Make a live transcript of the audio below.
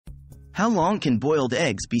How long can boiled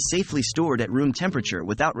eggs be safely stored at room temperature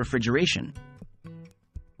without refrigeration?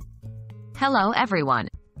 Hello everyone.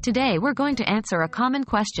 Today we're going to answer a common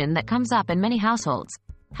question that comes up in many households.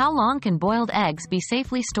 How long can boiled eggs be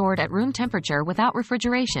safely stored at room temperature without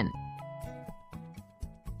refrigeration?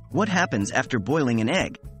 What happens after boiling an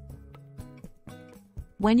egg?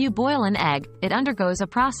 When you boil an egg, it undergoes a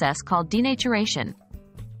process called denaturation.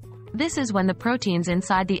 This is when the proteins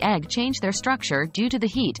inside the egg change their structure due to the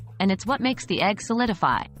heat, and it's what makes the egg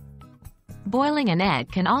solidify. Boiling an egg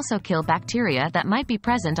can also kill bacteria that might be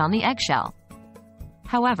present on the eggshell.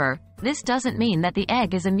 However, this doesn't mean that the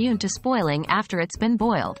egg is immune to spoiling after it's been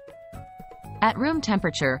boiled. At room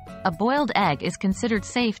temperature, a boiled egg is considered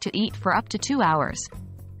safe to eat for up to 2 hours.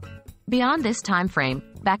 Beyond this time frame,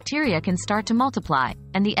 bacteria can start to multiply,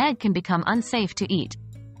 and the egg can become unsafe to eat.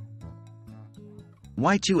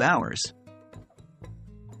 Why 2 hours?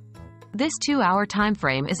 This 2-hour time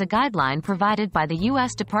frame is a guideline provided by the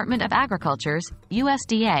U.S. Department of Agriculture's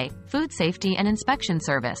USDA Food Safety and Inspection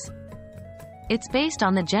Service. It's based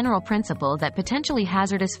on the general principle that potentially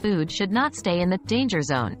hazardous food should not stay in the danger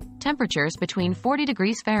zone, temperatures between 40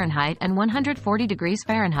 degrees Fahrenheit and 140 degrees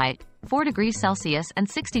Fahrenheit, 4 degrees Celsius and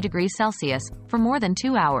 60 degrees Celsius, for more than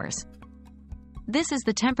 2 hours. This is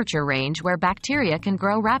the temperature range where bacteria can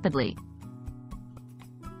grow rapidly.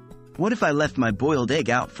 What if I left my boiled egg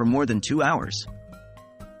out for more than 2 hours?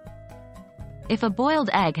 If a boiled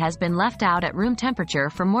egg has been left out at room temperature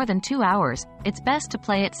for more than 2 hours, it's best to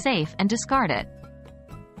play it safe and discard it.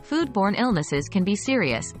 Foodborne illnesses can be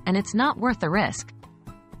serious, and it's not worth the risk.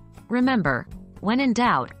 Remember, when in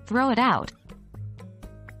doubt, throw it out.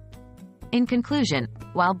 In conclusion,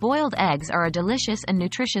 while boiled eggs are a delicious and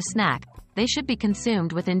nutritious snack, they should be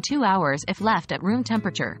consumed within 2 hours if left at room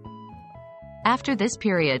temperature. After this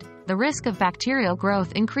period, the risk of bacterial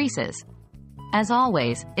growth increases. As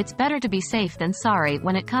always, it's better to be safe than sorry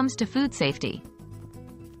when it comes to food safety.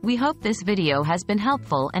 We hope this video has been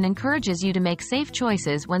helpful and encourages you to make safe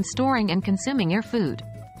choices when storing and consuming your food.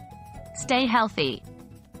 Stay healthy.